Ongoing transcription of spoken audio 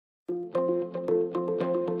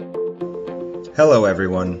Hello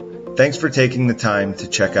everyone, thanks for taking the time to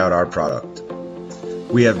check out our product.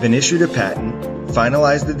 We have been issued a patent,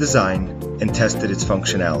 finalized the design, and tested its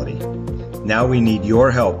functionality. Now we need your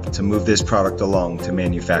help to move this product along to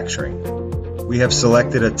manufacturing. We have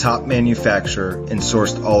selected a top manufacturer and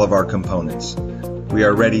sourced all of our components. We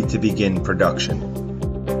are ready to begin production.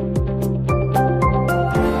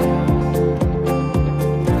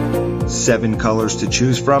 Seven colors to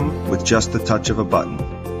choose from with just the touch of a button.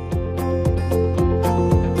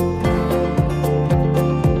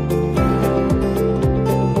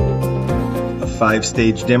 A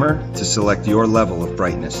 5-stage dimmer to select your level of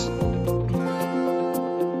brightness.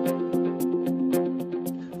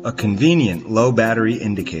 A convenient low battery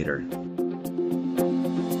indicator.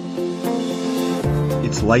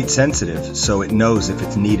 It's light sensitive, so it knows if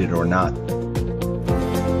it's needed or not.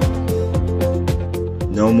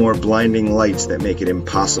 No more blinding lights that make it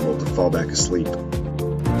impossible to fall back asleep.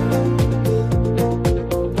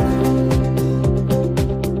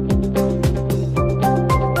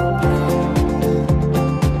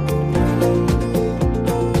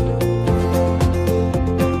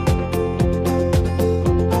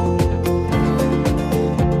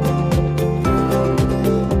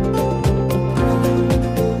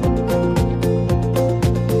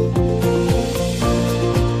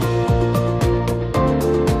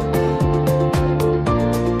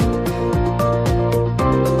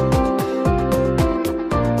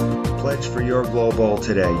 For your GlowBowl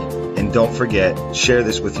today, and don't forget, share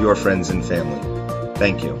this with your friends and family.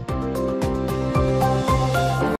 Thank you.